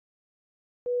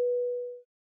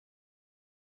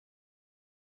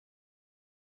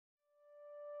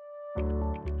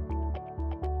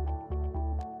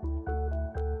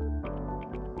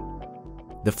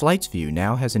The Flights view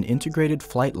now has an integrated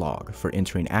flight log for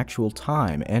entering actual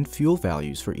time and fuel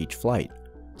values for each flight,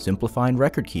 simplifying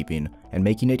record keeping and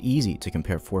making it easy to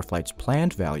compare ForeFlight's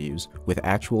planned values with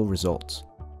actual results.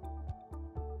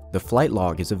 The flight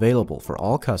log is available for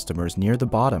all customers near the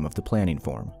bottom of the planning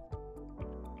form.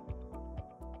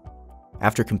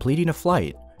 After completing a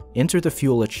flight, enter the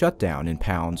fuel at shutdown in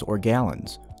pounds or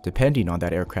gallons, depending on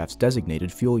that aircraft's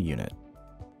designated fuel unit.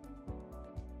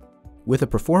 With a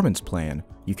performance plan,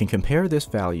 you can compare this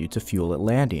value to fuel at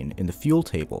landing in the fuel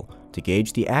table to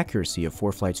gauge the accuracy of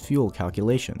ForeFlight's fuel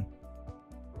calculation.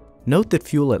 Note that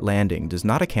fuel at landing does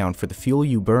not account for the fuel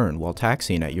you burn while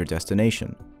taxiing at your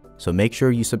destination, so make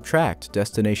sure you subtract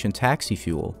destination taxi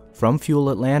fuel from fuel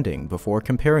at landing before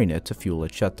comparing it to fuel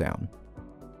at shutdown.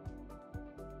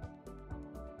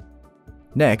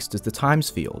 Next is the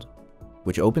times field,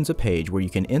 which opens a page where you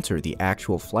can enter the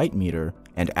actual flight meter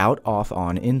and out, off,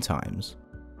 on, in times.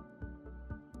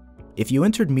 If you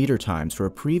entered meter times for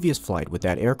a previous flight with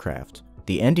that aircraft,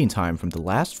 the ending time from the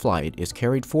last flight is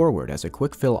carried forward as a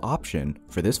quick fill option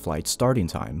for this flight's starting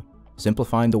time,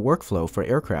 simplifying the workflow for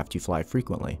aircraft you fly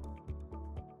frequently.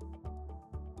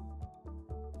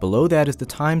 Below that is the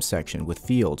time section with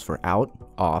fields for out,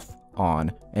 off,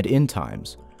 on, and in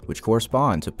times, which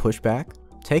correspond to pushback,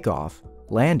 takeoff,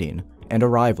 landing, and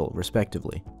arrival,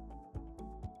 respectively.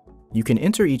 You can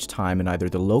enter each time in either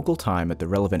the local time at the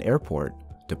relevant airport,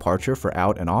 departure for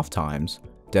out and off times,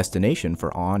 destination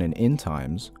for on and in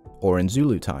times, or in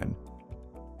Zulu time.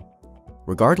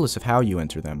 Regardless of how you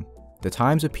enter them, the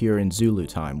times appear in Zulu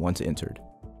time once entered.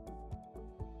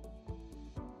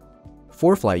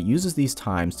 ForeFlight uses these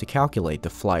times to calculate the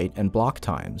flight and block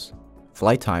times.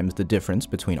 Flight time is the difference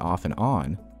between off and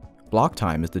on. Block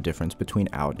time is the difference between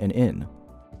out and in.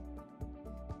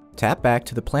 Tap back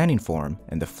to the planning form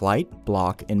and the flight,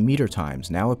 block, and meter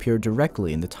times now appear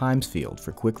directly in the times field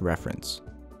for quick reference.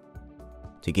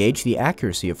 To gauge the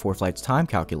accuracy of ForeFlight's time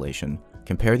calculation,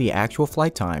 compare the actual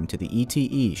flight time to the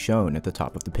ETE shown at the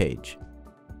top of the page.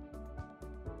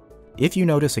 If you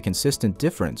notice a consistent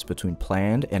difference between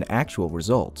planned and actual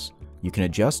results, you can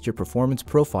adjust your performance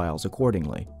profiles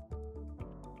accordingly.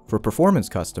 For performance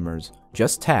customers,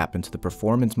 just tap into the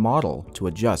performance model to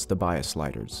adjust the bias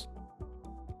sliders.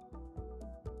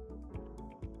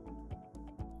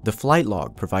 The flight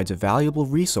log provides a valuable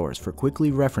resource for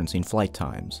quickly referencing flight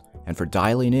times and for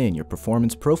dialing in your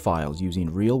performance profiles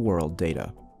using real-world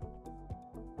data.